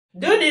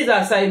Do this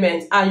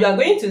assignment and you are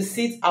going to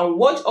sit and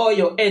watch all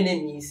your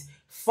enemies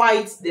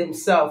fight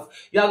themselves.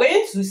 You are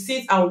going to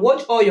sit and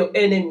watch all your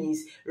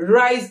enemies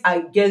rise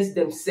against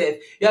themselves.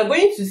 You are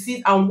going to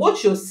sit and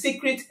watch your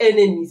secret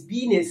enemies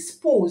being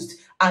exposed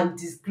and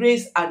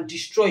disgraced and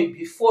destroyed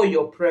before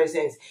your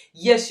presence.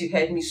 Yes, you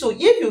heard me. So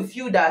if you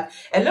feel that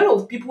a lot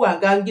of people are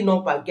ganging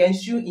up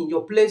against you in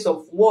your place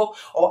of work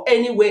or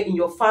anywhere in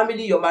your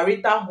family, your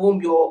marital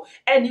home, your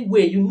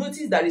anywhere, you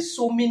notice that there's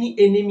so many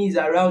enemies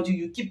around you.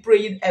 You keep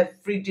praying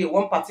every day.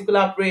 One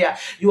particular prayer,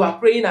 you are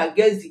praying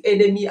against the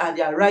enemy and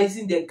they are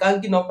rising, they're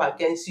ganging up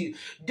against you.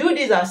 Do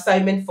this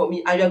assignment for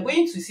me and you're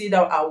going to sit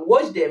down and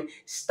watch them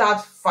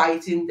start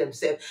fighting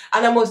themselves.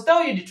 And I must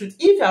tell you the truth,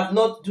 if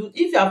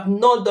you have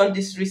not done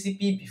this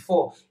recipe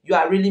before, you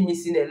are really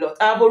missing a lot.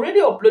 I've already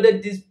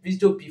uploaded this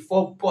video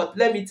before, but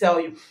let me tell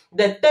you,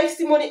 the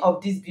testimony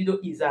of this video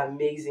is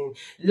amazing.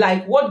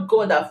 Like what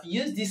God have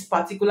used this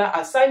particular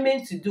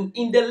assignment to do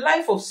in the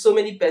life of so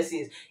many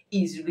persons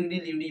is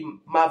really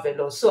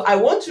marvelous. So I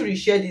want to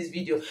reshare this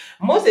video,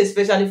 most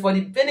especially for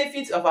the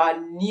benefit of our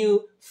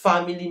new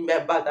family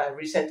member that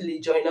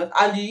recently joined us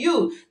and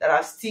you that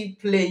are still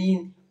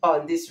playing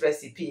on this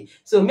recipe.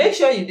 So make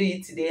sure you do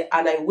it today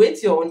and I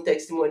wait your own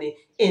testimony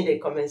in the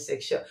comment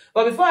section.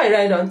 But before I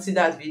ride on to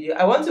that video,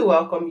 I want to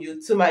welcome you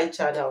to my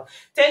channel.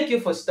 Thank you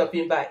for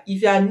stopping by.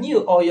 If you are new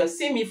or you're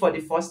seeing me for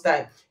the first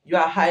time, you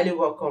are highly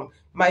welcome.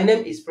 My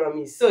name is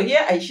Promise. So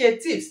here I share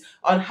tips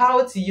on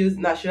how to use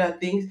natural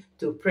things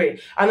to pray.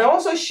 And I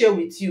also share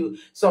with you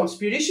some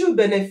spiritual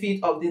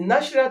benefit of the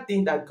natural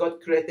thing that God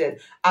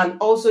created. And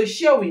also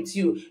share with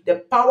you the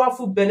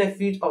powerful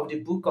benefit of the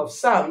book of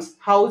Psalms,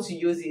 how to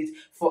use it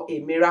for a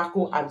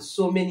miracle and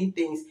so many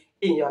things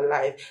in your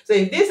life. So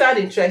if this sounds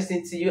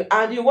interesting to you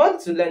and you want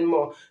to learn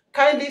more,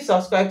 kindly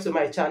subscribe to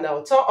my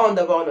channel, turn on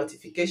the bell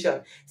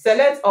notification,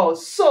 select all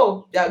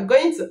so you are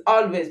going to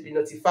always be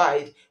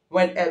notified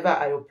whenever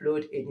I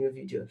upload a new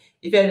video.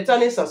 If you're a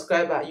returning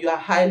subscriber, you are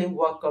highly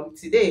welcome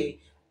today.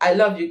 I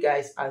love you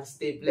guys and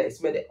stay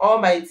blessed. May the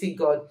Almighty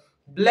God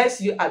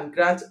bless you and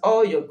grant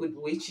all your good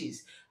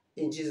wishes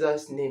in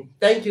Jesus' name.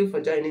 Thank you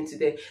for joining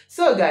today.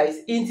 So guys,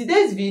 in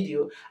today's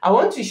video, I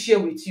want to share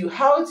with you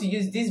how to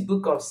use this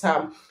book of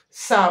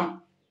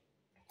Psalm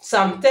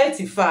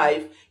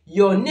 35,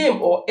 your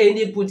name or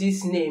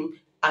anybody's name,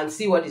 and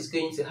see what is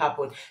going to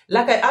happen.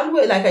 Like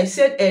I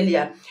said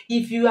earlier,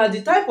 if you are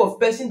the type of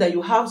person that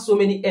you have so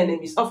many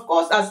enemies, of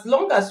course, as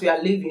long as we are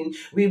living,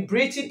 we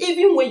breathe it,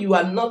 even when you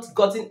are not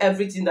gotten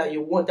everything that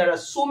you want, there are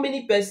so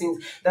many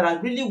persons that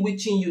are really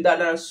wishing you, that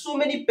there are so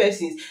many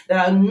persons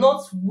that are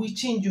not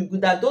wishing you good,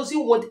 that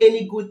doesn't want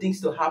any good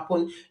things to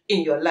happen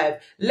in your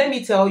life. Let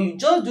me tell you,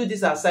 just do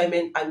this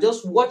assignment and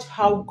just watch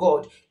how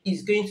God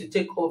is going to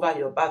take over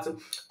your battle.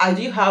 And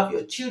you have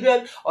your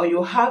children or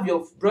you have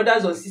your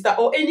brothers or sister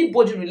or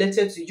anybody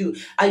related to you,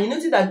 and you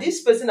notice that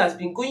this person has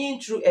been going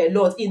through a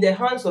lot in the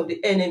hands of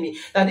the enemy,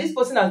 that this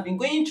person has been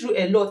going through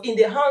a lot in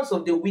the hands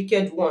of the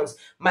wicked ones,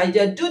 my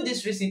dear, do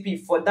this recipe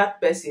for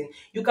that person.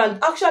 You can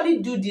actually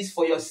do this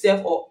for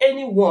yourself or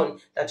anyone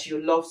that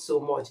you love so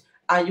much,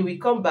 and you will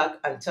come back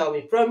and tell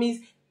me, Promise,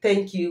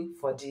 thank you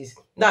for this.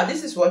 Now,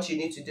 this is what you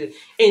need to do.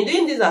 In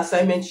doing this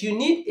assignment, you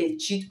need a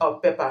sheet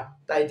of paper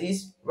like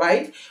this,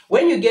 right?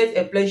 When you get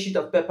a plain sheet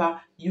of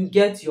paper, you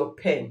get your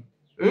pen.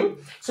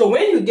 So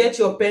when you get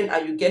your pen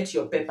and you get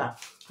your paper,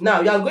 now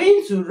you are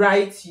going to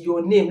write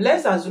your name.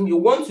 Let's assume you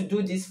want to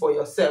do this for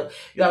yourself.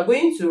 You are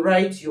going to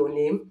write your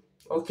name.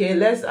 Okay,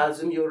 let's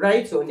assume you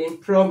write your name,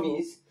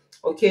 Promise.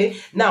 Okay,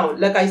 now,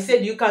 like I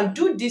said, you can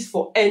do this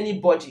for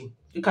anybody.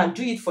 You can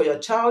do it for your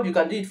child, you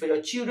can do it for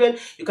your children,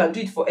 you can do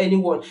it for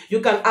anyone.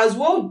 You can as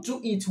well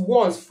do it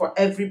once for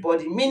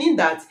everybody, meaning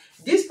that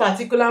this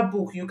particular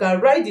book, you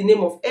can write the name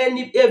of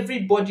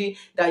everybody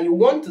that you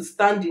want to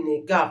stand in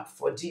a gap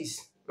for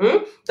this.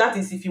 That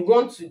is if you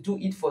want to do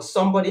it for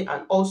somebody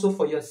and also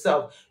for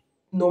yourself.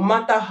 No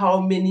matter how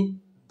many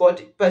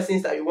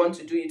persons that you want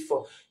to do it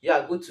for, you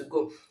are good to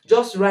go.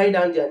 Just write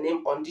down their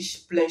name on this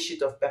plain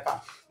sheet of paper.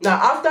 Now,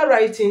 after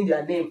writing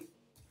their name,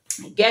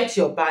 get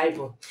your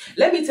Bible.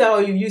 Let me tell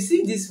you, you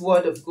see this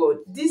word of God,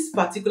 this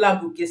particular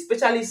book,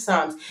 especially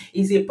Psalms,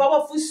 is a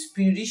powerful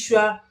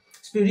spiritual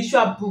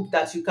book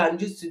that you can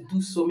use to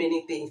do so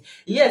many things.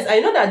 Yes, I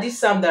know that this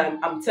psalm that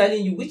I'm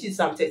telling you, which is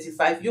Psalm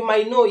 35, you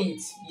might know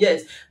it,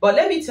 yes, but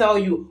let me tell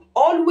you,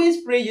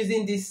 always pray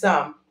using this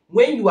psalm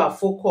when you are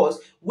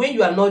focused, when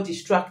you are not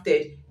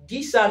distracted.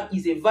 This psalm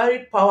is a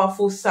very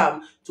powerful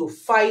psalm to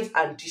fight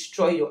and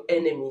destroy your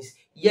enemies.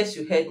 Yes,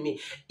 you heard me.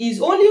 It's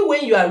only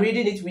when you are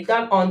reading it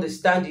without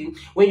understanding,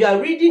 when you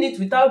are reading it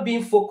without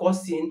being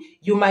focusing,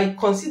 you might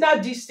consider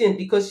this thing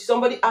because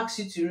somebody asks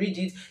you to read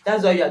it.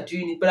 That's why you are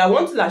doing it. But I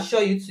want to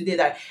assure you today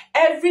that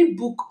every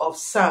book of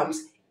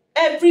Psalms,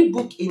 every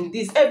book in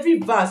this, every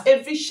verse,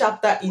 every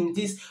chapter in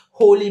this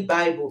Holy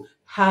Bible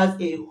has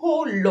a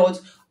whole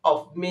lot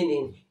of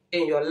meaning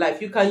in your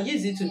life. You can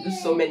use it to do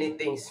so many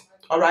things.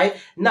 All right.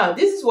 Now,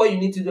 this is what you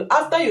need to do.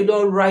 After you're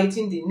done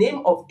writing the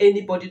name of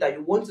anybody that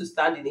you want to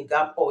stand in a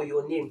gap or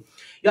your name,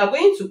 you are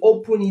going to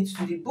open it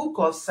to the book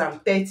of Psalm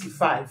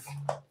 35.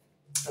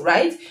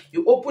 right?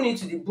 You open it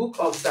to the book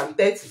of Psalm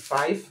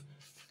 35.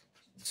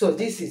 So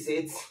this is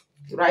it,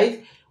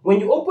 right? When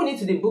you open it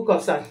to the book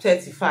of Psalm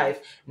 35,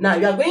 now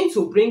you are going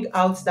to bring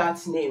out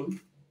that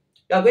name.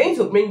 You are going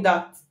to bring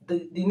that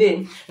the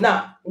name.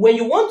 Now, when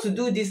you want to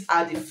do this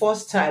at the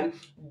first time,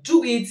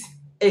 do it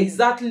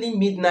exactly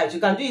midnight. You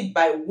can do it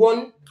by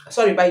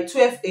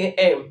 12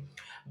 a.m.,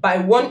 by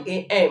 1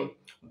 a.m.,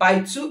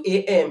 by 2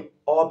 a.m.,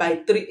 or by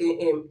 3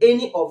 a.m.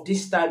 Any of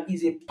this time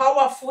is a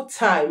powerful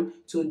time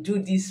to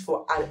do this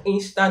for an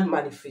instant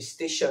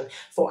manifestation,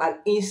 for an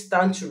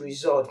instant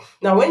result.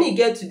 Now, when you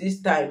get to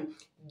this time,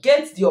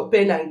 get your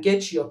pen and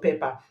get your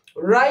paper.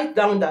 Write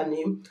down the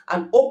name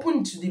and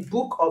open to the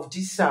book of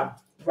this psalm,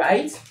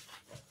 right?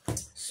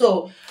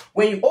 So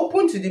when you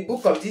open to the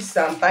book of this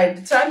psalm, by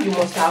the time you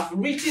must have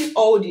written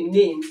all the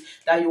names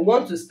that you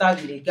want to start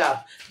in the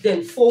gap,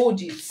 then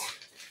fold it.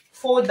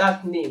 Fold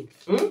that name.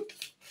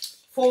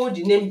 Fold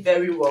the name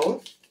very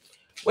well.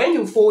 When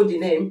you fold the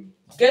name,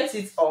 get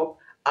it up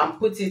and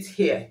put it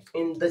here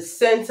in the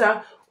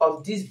center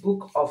of this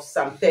book of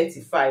Psalm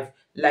 35,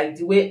 like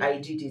the way I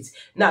did it.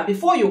 Now,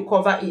 before you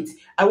cover it,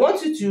 I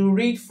want you to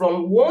read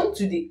from 1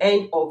 to the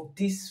end of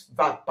this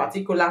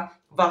particular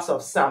verse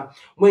of Psalm.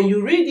 When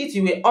you read it,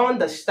 you will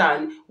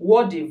understand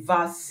what the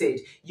verse said.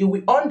 You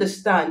will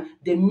understand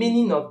the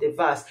meaning of the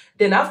verse.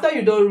 Then after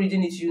you're done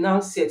reading it, you now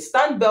said,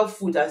 stand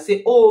barefoot and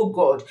say, oh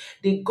God,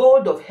 the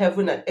God of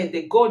heaven and earth,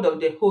 the God of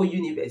the whole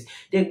universe,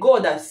 the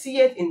God that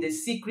seeth in the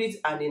secret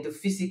and in the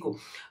physical.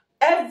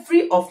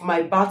 Every of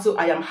my battle,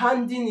 I am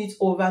handing it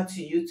over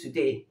to you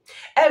today.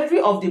 Every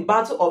of the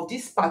battle of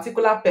this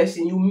particular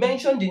person, you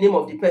mentioned the name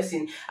of the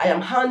person, I am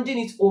handing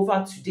it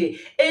over today.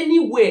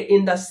 Anywhere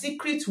in the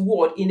secret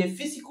world, in the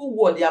physical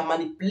world, they are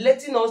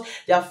manipulating us,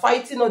 they are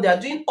fighting us, they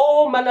are doing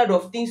all manner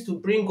of things to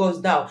bring us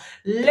down.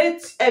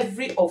 Let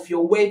every of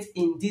your words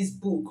in this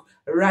book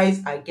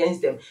rise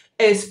against them.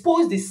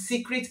 Expose the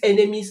secret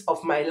enemies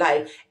of my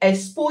life.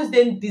 Expose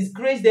them,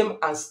 disgrace them,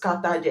 and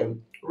scatter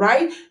them.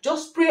 Right?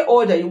 Just pray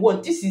all that you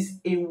want. This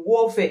is a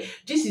warfare.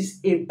 This is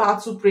a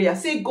battle prayer.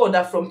 Say, God,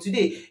 that from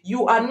today,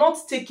 you are not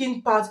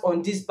taking part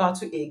on this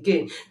battle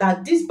again.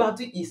 That this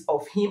battle is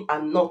of him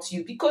and not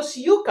you. Because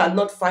you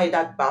cannot fight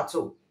that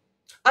battle.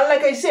 And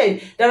like I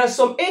said, there are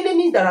some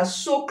enemies that are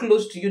so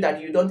close to you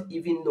that you don't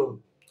even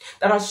know.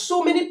 There are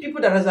so many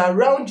people that are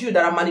around you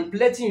that are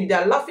manipulating you. They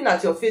are laughing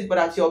at your face, but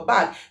at your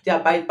back, they are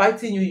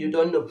biting you. You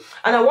don't know.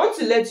 And I want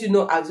to let you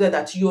know as well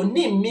that your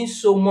name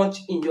means so much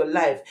in your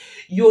life.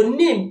 Your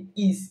name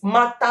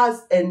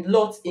matters and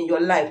lots in your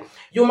life.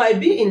 You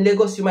might be in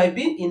Lagos, you might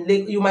be in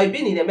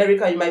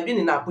America, you might be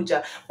in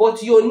Abuja,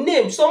 but your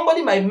name,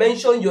 somebody might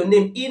mention your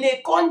name in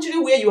a country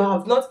where you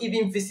have not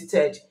even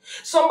visited.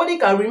 Somebody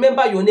can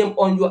remember your name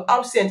on your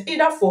absence,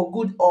 either for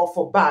good or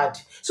for bad.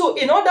 So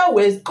in other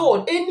words,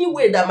 God,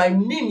 anywhere that my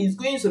name is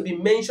going to be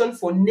mentioned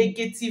for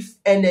negative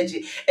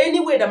energy,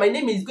 anywhere that my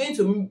name is going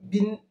to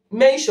be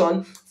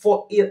mentioned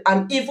for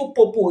an evil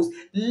purpose,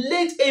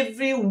 let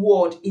every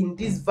word in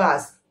this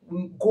verse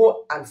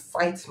go and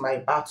fight my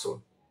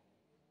battle.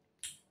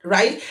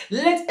 Right?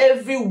 Let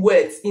every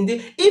word in the,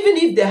 even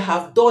if they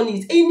have done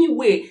it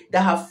anyway, they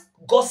have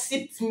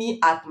gossiped me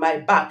at my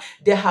back,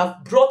 they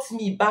have brought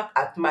me back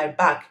at my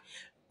back.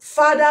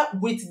 Father,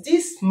 with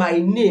this my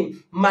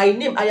name,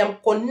 I am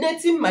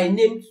connecting my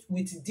name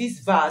with this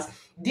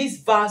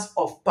verse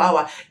of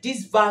power,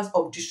 this verse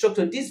of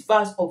destruction, this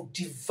verse of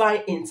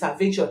divine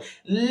intervention.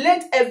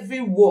 Let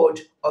every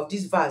word of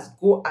this verse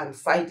go and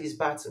fight this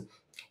battle.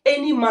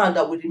 Any man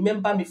that will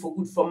remember me for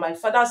good, from my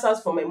father's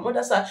house, from my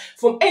mother's house,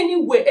 from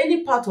anywhere,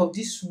 any part of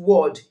this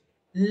world,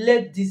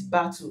 let this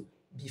battle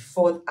be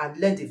fought and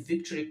let the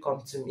victory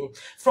come to me.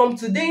 From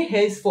today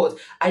henceforth,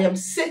 I am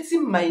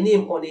setting my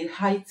name on a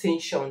high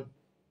tension.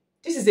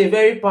 This is a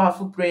very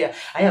powerful prayer.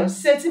 I am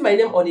setting my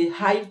name on a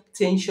high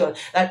tension,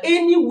 that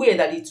anywhere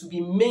that it will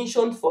be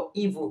mentioned for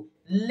evil,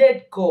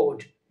 let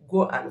God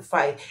go and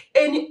fight.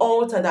 Any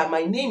altar that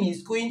my name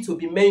is going to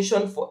be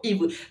mentioned for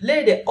evil,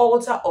 let the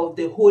altar of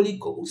the Holy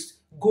Ghost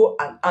go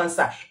and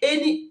answer.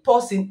 Any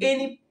person,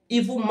 any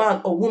evil man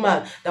or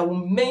woman that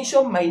will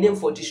mention my name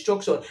for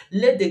destruction,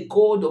 let the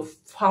God of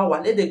power,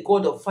 let the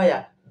God of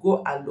fire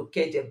go and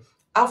locate them.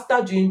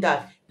 After doing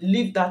that,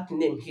 leave that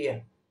name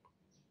here.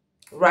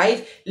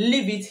 Right?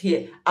 Leave it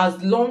here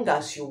as long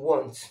as you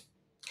want.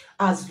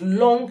 As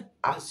long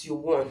as you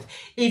want.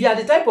 If you are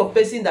the type of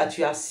person that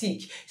you are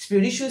sick,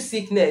 spiritual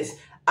sickness,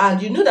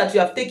 and you know that you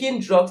have taken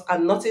drugs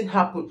and nothing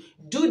happened,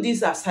 do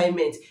this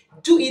assignment.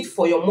 Do it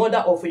for your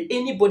mother or for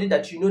anybody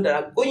that you know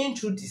that are going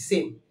through the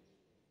same.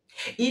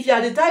 If you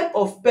are the type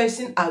of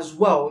person as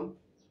well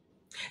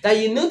that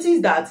you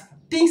notice that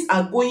things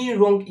are going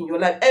wrong in your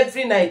life,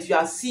 every night you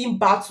are seeing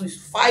battles,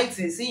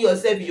 fighting, see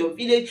yourself in your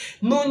village,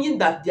 knowing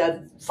that they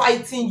are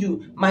fighting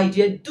you, my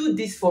dear, do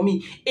this for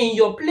me. In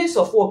your place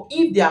of work,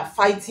 if they are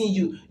fighting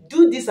you,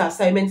 do this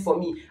assignment for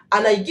me.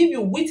 And I give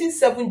you, within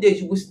 7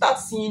 days, you will start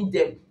seeing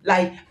them.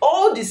 Like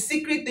all the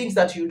secret things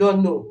that you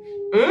don't know.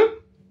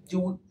 You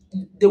will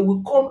they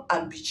will come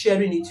and be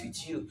sharing it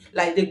with you.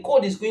 Like the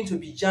God is going to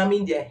be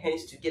jamming their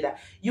hands together.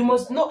 You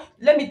must not,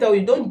 let me tell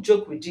you, don't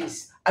joke with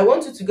this. I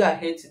want you to go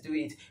ahead to do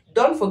it.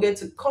 Don't forget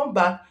to come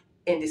back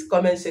in this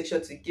comment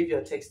section to give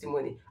your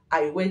testimony.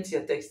 I wait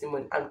your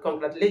testimony, and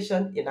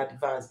congratulations in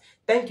advance.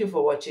 Thank you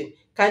for watching.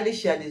 Kindly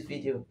share this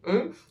video.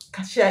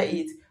 Share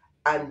it,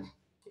 and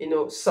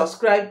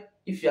subscribe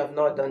if you have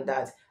not done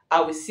that.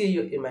 I will see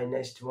you in my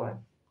next one.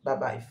 Bye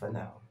bye for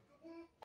now.